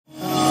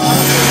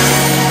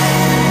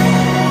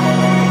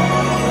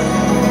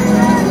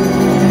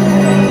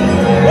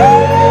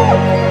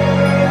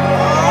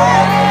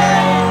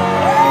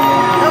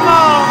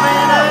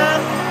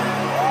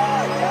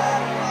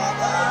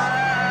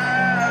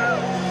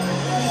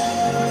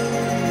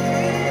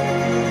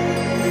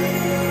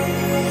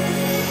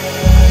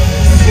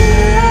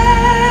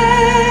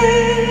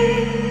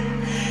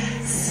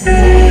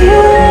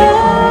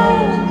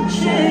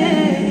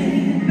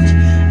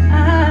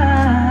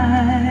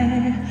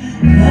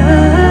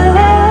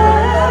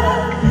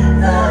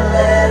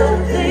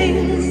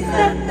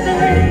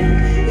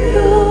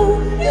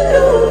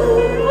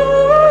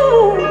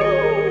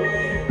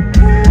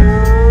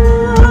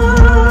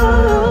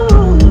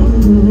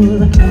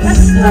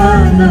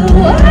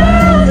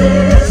world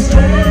is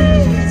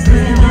strange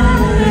in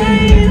our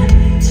lane,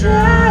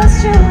 just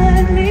you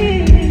and me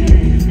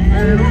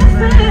and our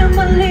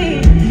family.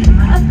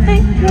 I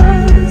think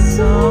you're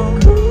so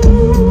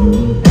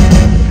cool,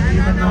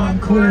 even though I'm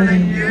cooler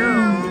than you.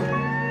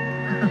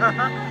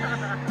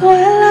 Boy,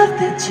 I love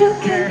that you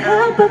can't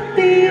help but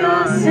be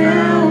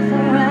yourself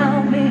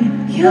around me,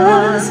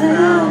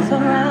 yourself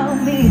around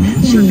me.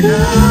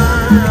 Sugar,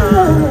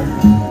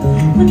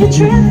 when you're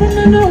tripping,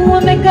 I know I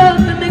make up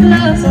and make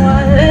love, so I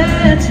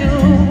let you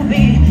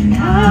be,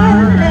 I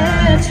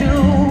let you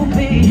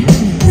be.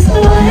 It's the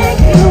way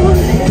you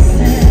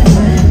listen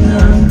when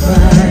I'm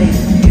crying,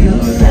 you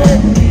let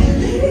me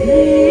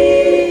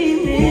leave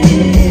me.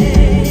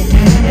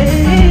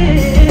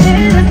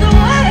 It's the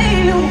way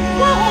you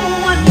want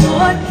one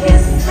more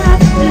kiss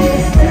after you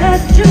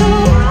said you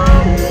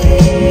want me.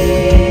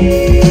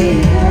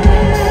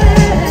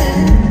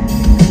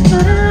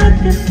 But I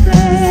like it,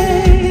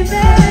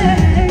 baby.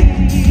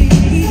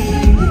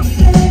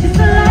 It's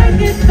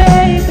like it,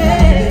 baby.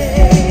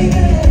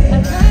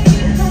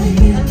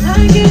 I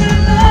like it, I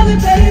love it,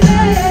 baby.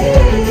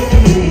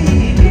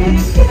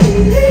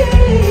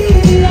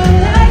 I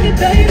like it,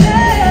 baby.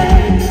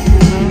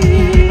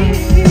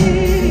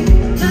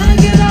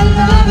 Like it, I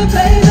love it,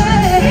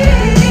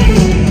 baby.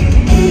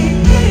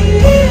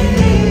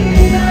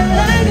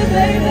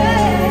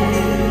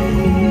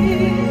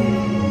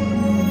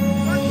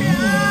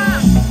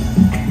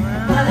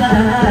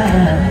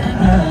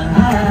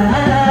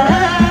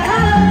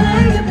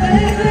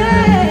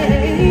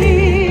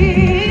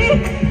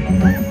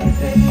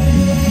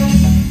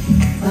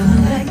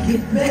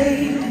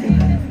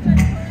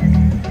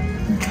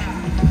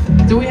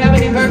 Do we have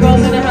any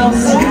Virgos in the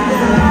house?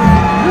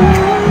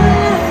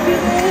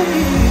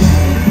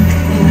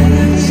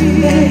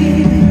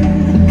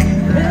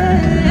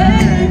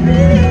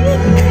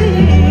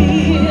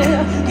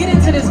 Get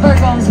into this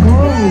Virgo's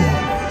groove.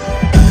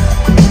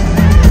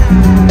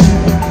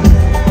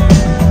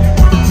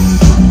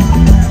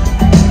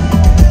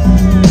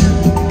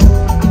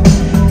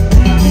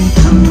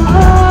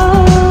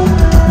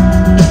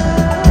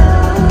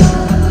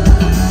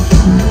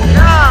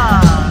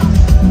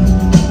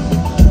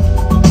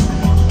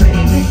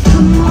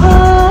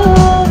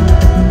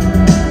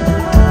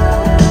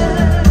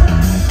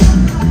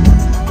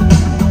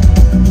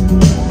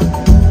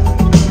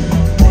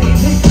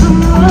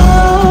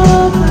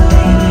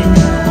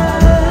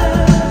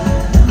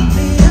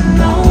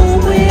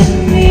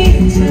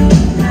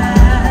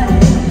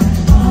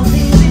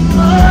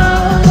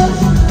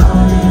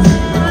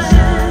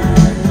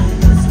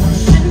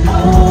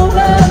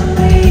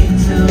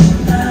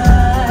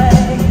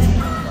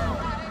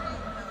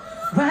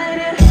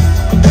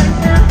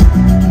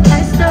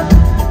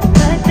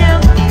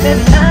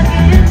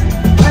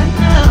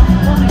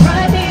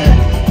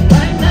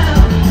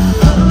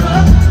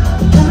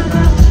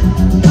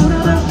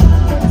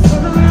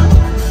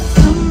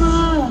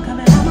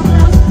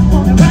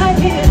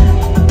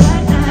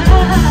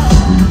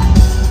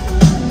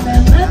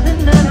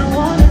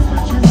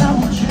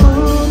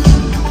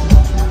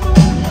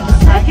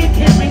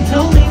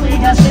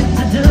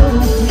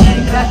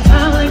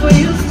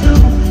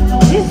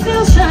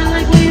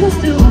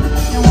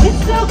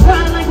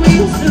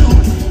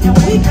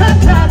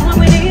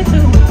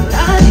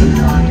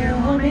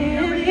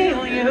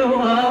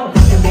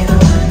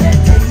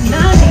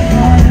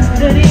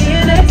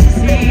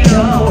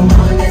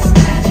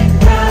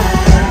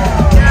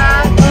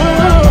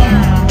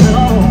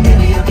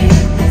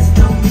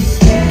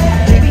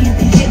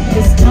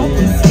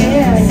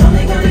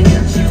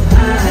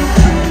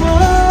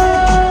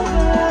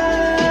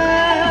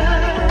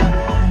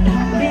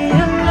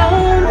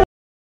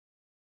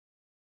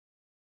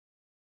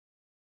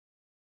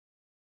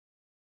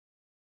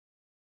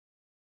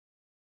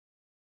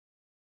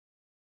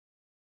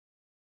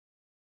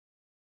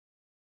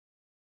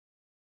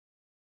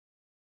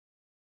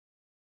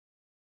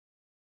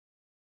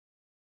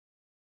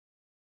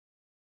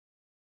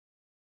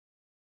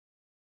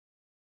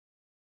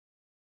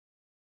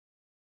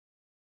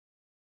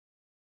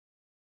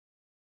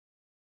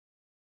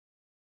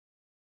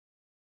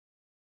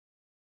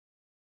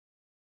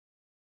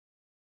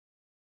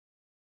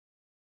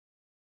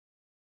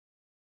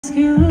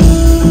 You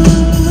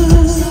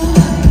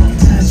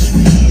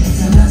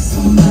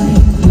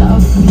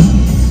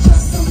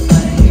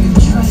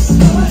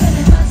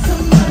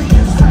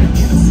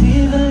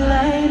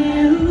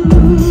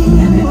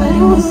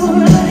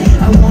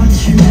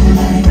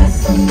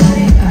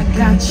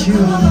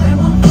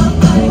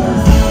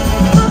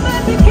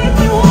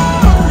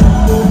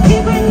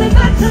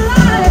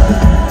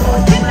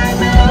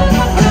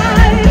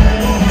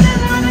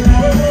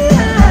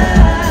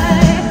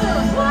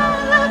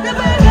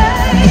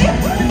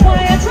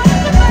why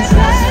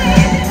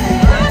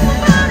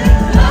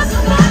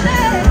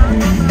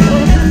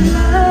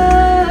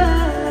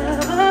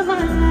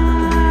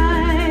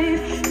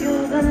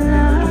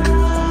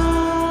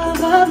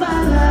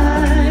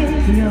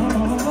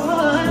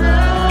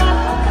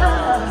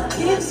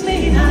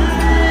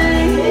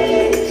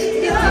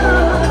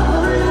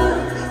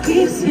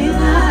keeps me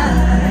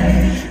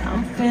alive.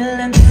 I'm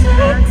feeling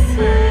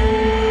sexy.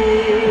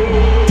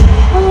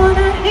 I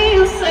wanna hear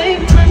you say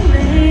my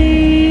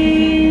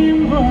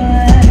name,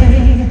 boy.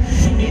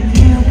 If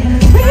you can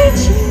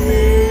reach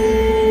me,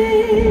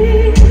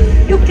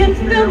 you can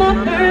feel my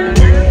burning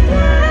flame.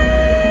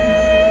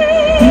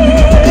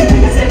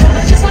 Say, I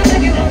just wanna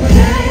take you over,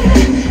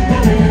 baby.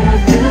 Baby, I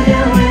feel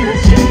your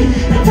energy.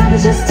 The time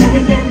is just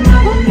taking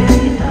over me.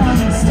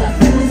 Stuff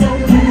feels so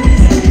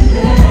crazy.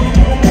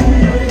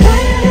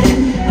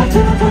 I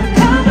feel the fun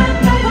coming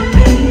over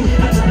me. I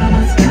don't know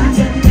what's got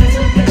to be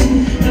to be.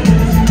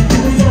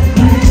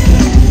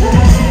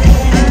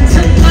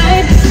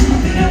 Tonight,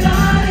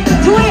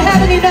 do we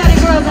have any naughty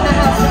girls in the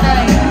house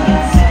tonight?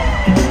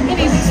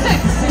 Any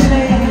sexy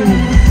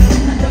ladies?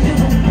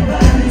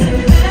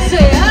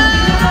 Say,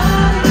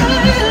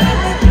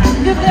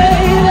 you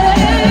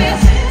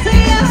ladies. Say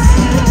yes.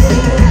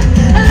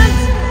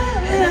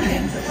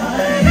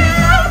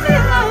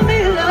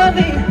 Love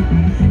me.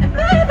 And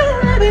baby,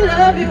 let me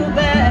love you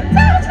back.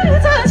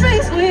 Touch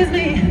me, squeeze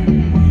me.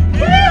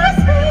 Kiss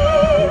me.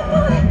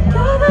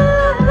 You're the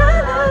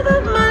love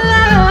of my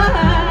life.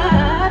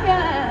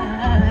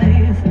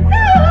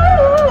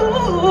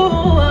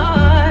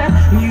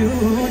 You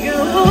are.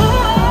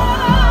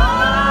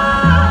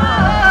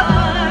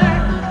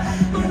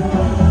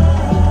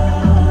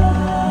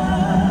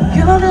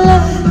 You're the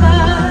love of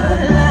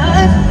my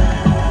life.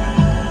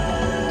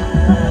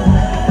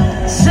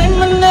 Say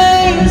my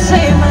name,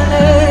 say my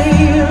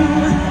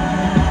name.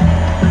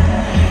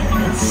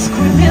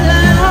 Scream it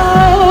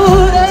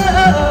louder.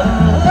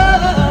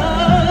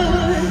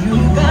 You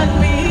got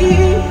me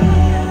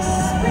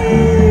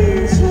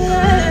speechless.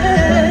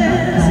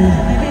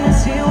 Baby, I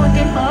see you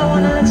working hard. I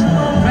wanna let you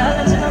know, right?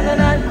 Let you know that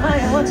I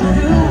admire what you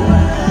do.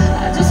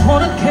 I just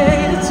wanna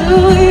cater to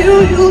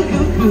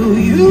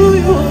you.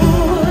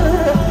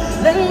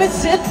 Let me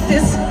sit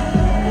this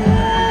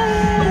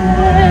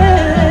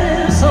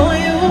ass on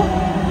you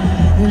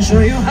and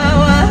show you how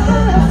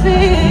I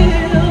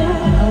feel.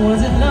 I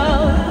was in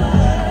love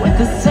with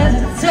the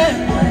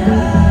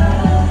Sagittarius.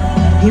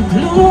 He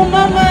blew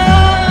my mind.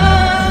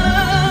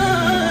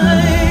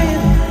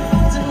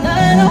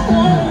 Tonight I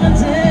wanna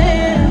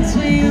dance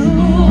with you.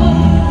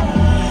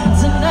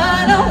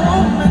 Tonight I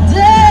wanna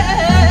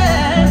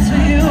dance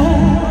with you.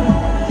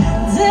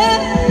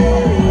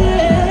 Dance.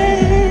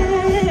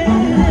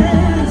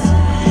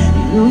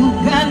 You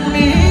got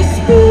me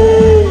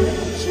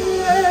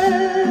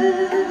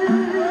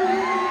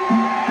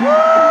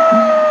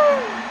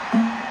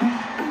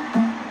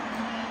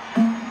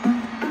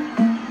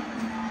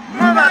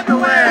Move out the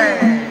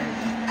way.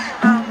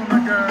 I'm my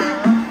girl.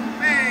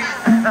 Please.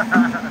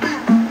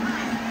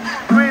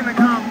 Queen to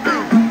come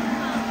through.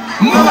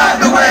 Move out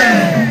the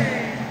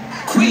way.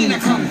 Queen to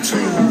come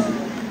true.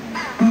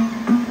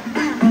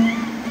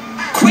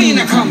 Queen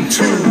to come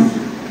true.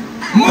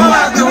 Move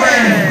out the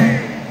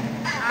way.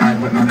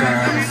 I'm with my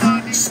girls.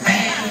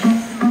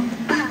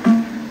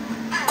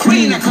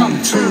 Queen to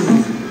come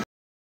true.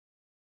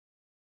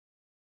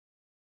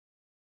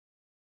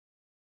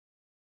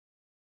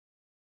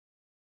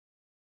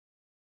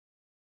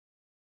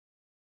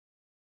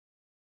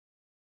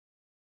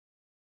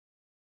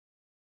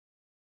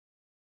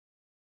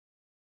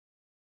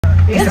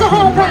 It's a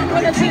home run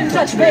when the team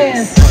touch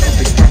base.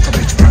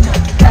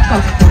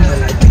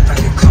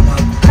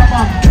 Come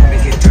on.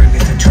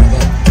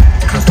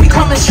 We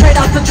coming straight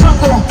out the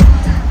jungle.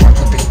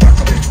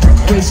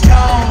 We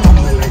strong.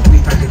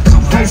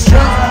 We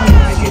strong.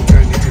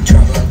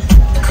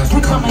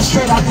 We coming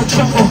straight out the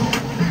jungle.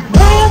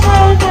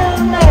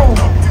 Move.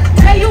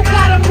 Hey, you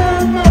gotta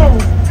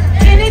move.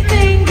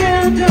 Anything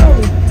you do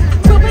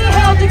will be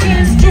held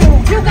against you.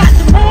 You got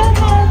to move.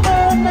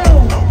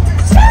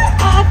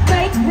 Step off,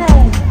 make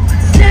room.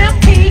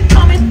 Stampede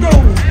coming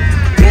through.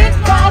 Big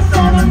boss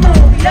on the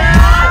move,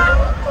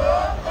 yeah.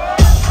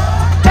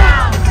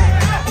 Bounce.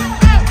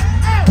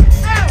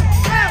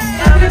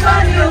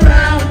 Everybody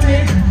around me,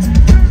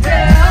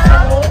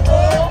 yeah.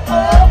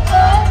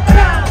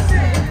 Bounce.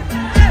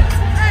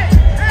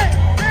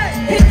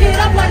 Pick it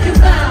up like you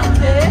found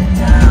it.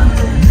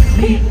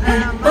 Me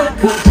and my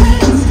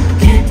girlfriends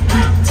get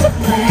out to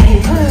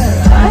play.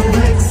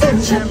 Fireworks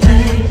and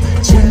champagne,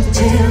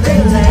 chantilly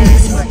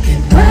lace.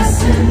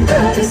 Pressing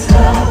dirty's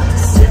flow,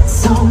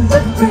 sits on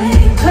the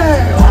brain.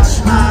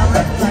 Watch my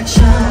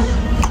reflection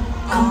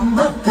on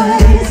the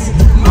face.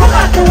 Move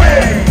out the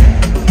way.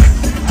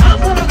 I'm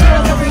for the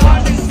girls every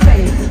heartbeat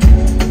space.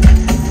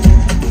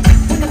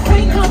 When the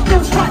queen comes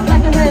through, strike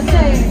like the red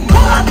day.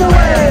 Move out the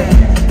way.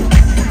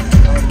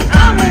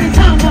 I'm ready,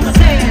 time on my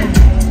stand.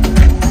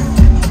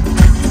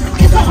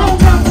 It's a home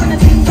run.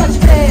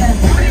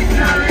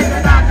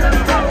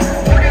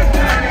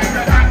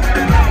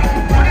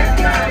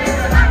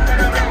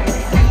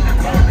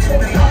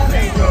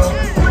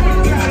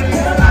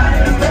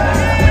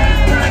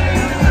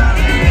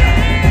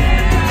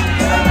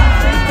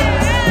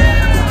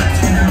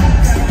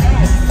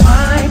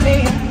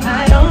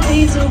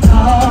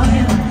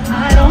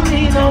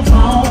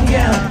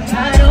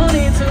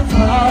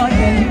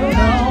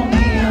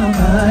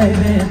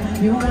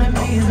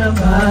 a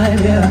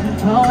vibe,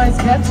 yeah. Always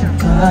catch a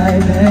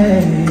vibe,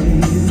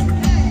 babe.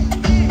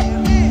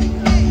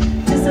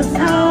 This is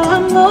how I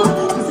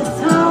move, this is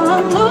how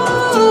I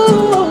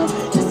move.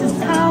 This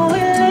is how we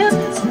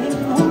live, sweet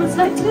moments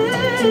like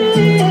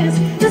this.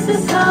 This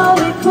is how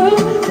we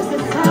groove, this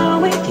is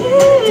how we get.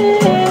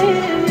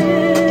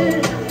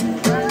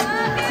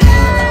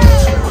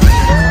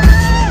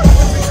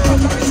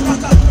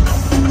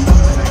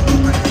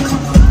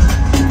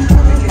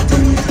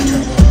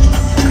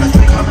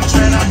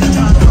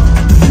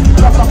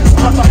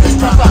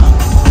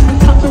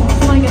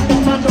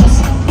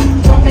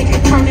 Don't make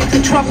it turn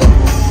into trouble,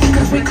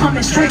 cause we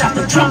coming straight out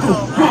the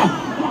jungle.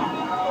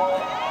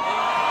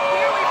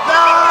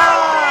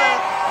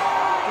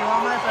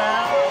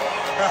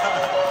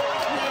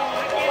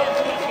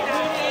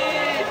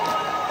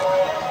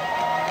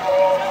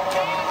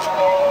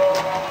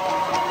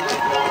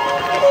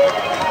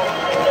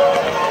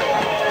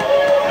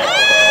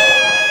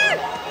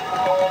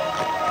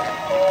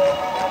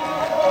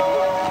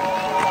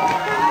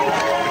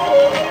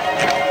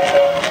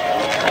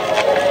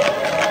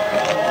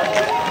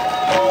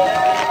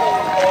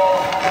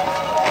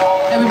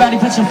 Everybody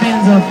put your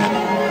fans up.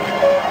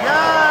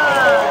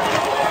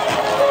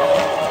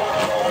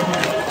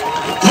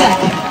 Clap.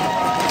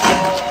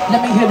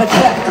 Let me hear the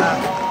clap.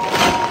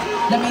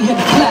 Let me hear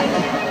the clap.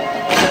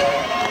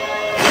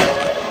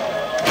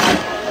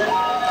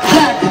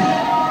 Clap.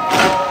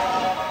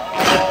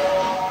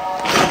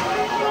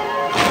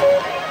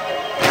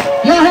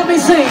 Y'all help me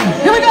sing.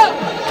 Here we go.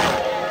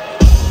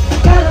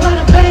 Got a lot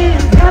of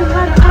bands, got a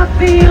lot of IP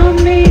on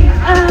me.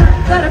 I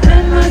gotta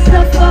bend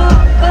myself up.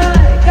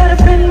 Gotta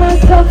bend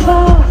myself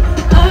up,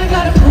 I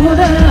gotta cool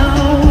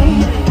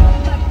down.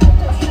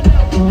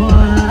 Oh,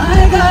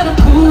 I gotta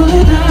cool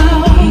it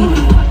down.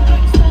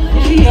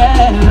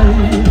 Yeah.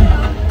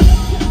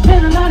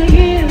 Been a lot of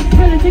years,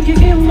 really think you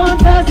get one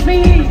past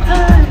me.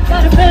 I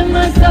gotta bend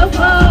myself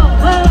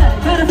up, I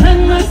gotta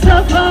bend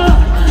myself up.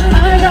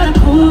 I gotta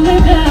cool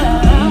it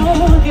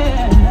down.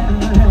 Yeah.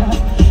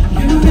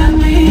 You got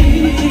me.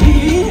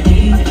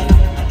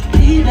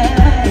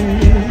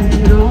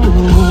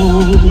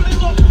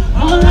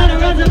 Whole lot of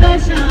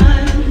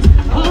reservations,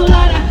 whole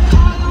lot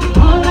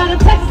of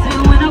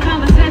texting with no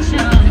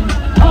conversation,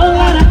 whole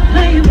lot of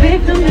playing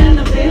victim and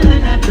the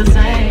feeling at the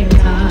same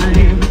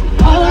time,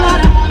 whole lot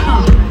of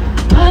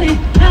money,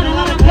 not a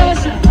lot of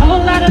patience,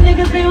 whole lot of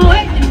niggas been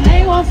waiting,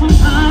 they want some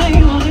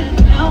time on it,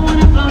 they don't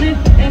wanna float it,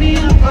 any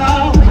in a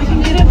crowd, we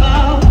can get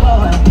involved,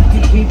 boy,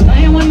 you keep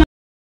playing with my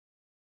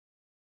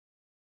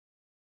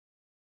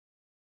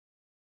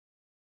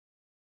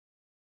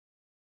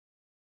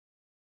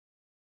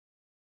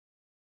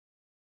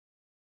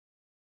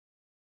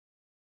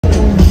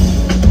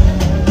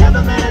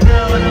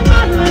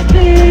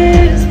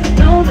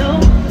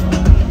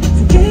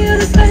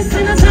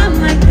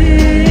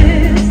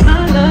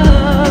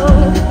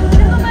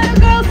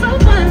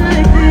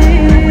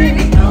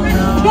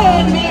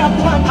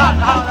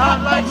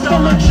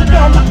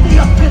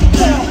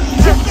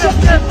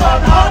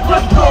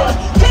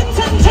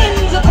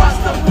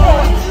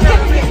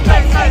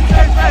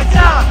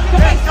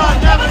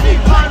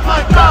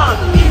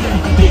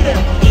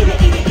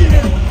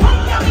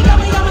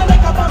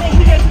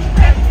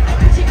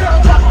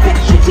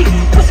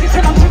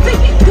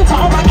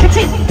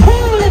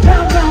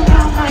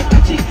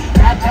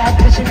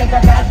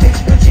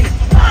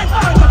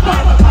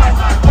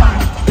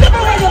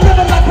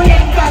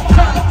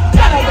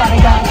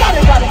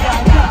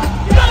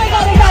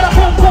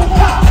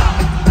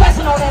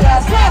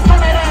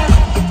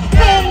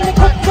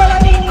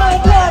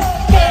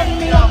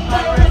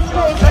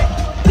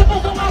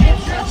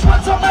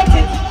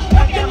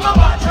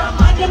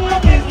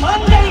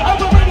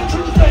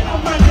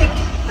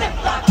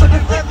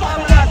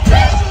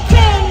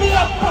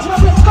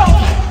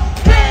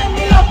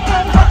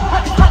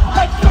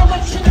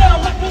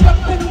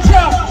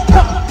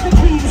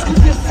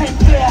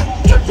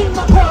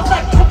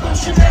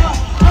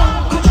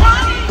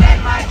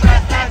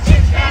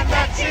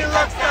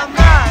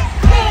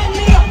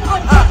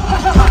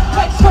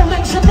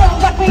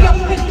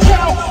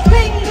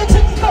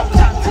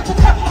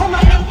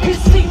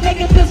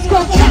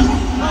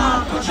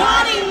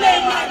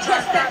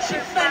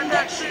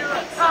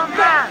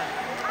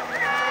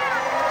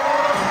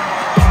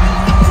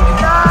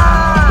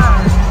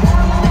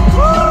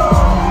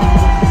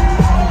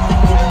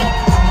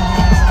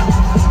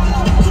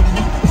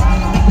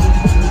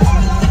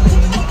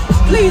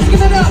Please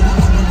give it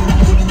up.